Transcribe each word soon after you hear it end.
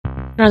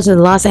To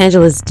the Los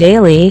Angeles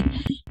Daily.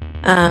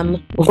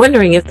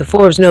 Wondering if the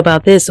Forbes know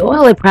about this.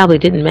 Well, it probably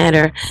didn't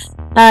matter.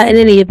 In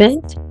any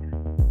event,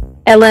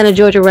 Atlanta,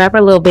 Georgia rapper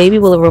Lil Baby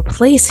will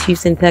replace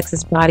Houston,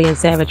 Texas Body and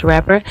Savage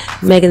rapper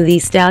Megan Thee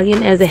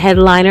Stallion as a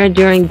headliner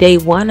during day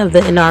one of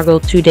the inaugural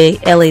two-day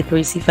LA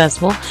 3C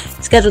Festival,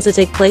 scheduled to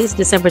take place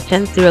December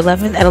 10th through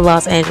 11th at a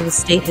Los Angeles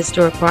State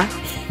Historic Park.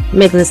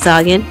 Megan Thee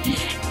Stallion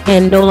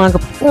can no longer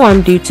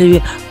perform due to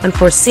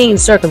unforeseen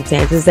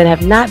circumstances that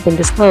have not been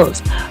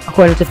disclosed,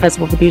 according to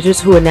festival producers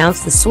who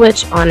announced the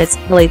switch on its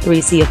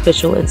LA3C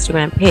official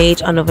Instagram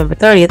page on November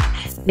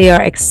 30th. They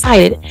are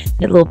excited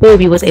that Lil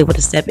Baby was able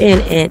to step in,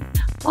 and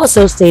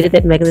also stated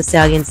that Megan Thee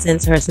Stallion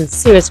sends her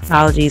sincerest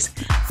apologies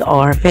to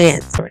all her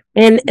fans.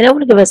 And I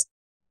want to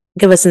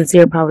give us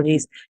sincere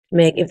apologies to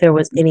Meg if there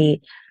was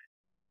any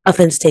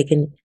offense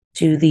taken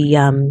to the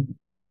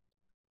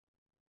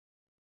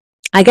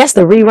I guess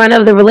the rerun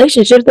of the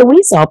relationships that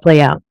we saw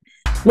play out.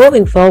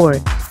 Moving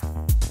forward,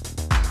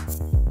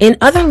 in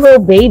other Lil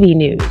Baby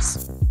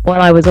news,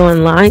 while I was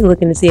online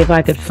looking to see if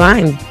I could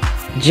find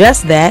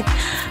just that,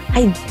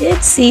 I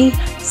did see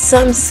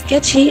some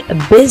sketchy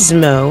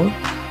abysmo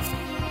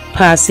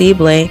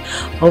possible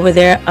over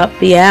there up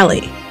the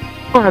alley.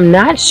 I'm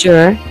not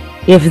sure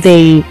if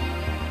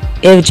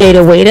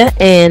Jada Waiter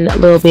and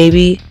Lil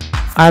Baby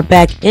are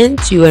back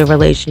into a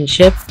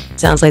relationship.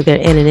 Sounds like they're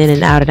in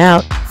and out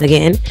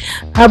again.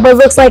 But it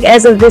looks like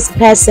as of this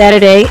past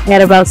Saturday at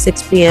about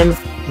 6 p.m.,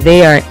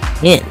 they are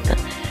in.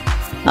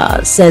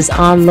 Says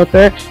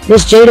onlooker.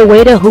 This Jada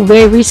Waiter, who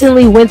very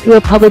recently went through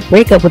a public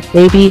breakup with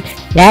baby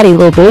daddy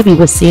Lil Baby,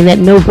 was seen at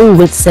Nobu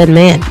with said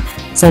man.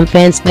 Some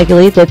fans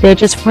speculate that they're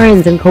just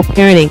friends and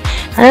co-parenting,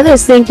 and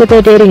others think that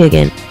they're dating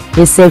again.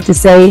 It's safe to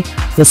say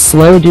the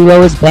slow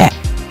duo is back.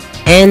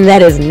 And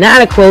that is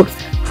not a quote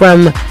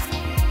from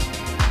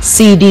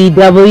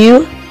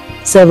CDW,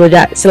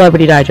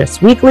 Celebrity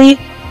Digest Weekly,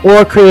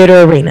 or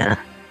Creator Arena,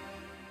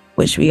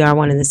 which we are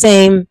one and the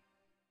same.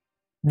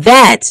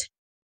 That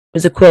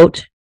was a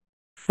quote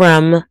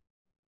from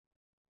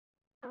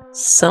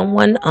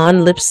someone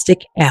on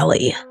Lipstick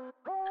Alley.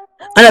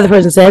 Another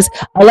person says,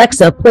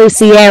 Alexa, play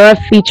Ciara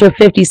feature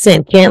 50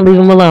 Cent, Can't Leave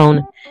Him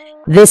Alone.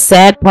 This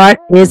sad part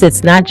is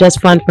it's not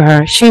just fun for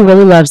her. She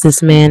really loves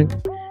this man.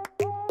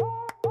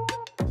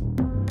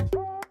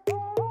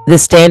 The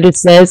Standard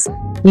says,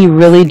 he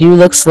really do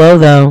look slow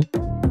though.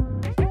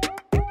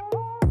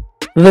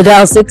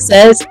 Vidal 6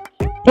 says,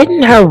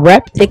 didn't her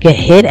rep take a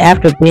hit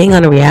after being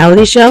on a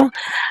reality show?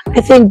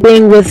 I think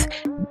being with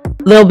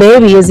Lil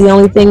Baby is the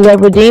only thing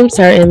that redeems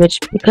her image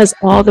because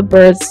all the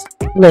birds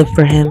live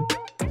for him.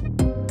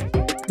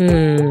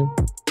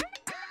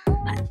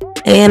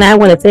 And I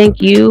want to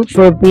thank you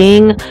for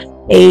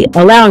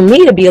allowing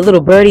me to be a little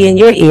birdie in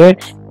your ear.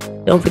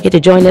 Don't forget to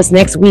join us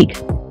next week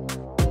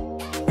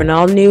for an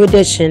all-new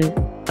edition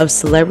of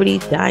Celebrity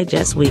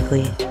Digest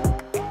Weekly.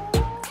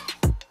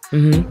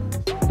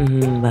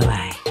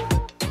 Bye-bye.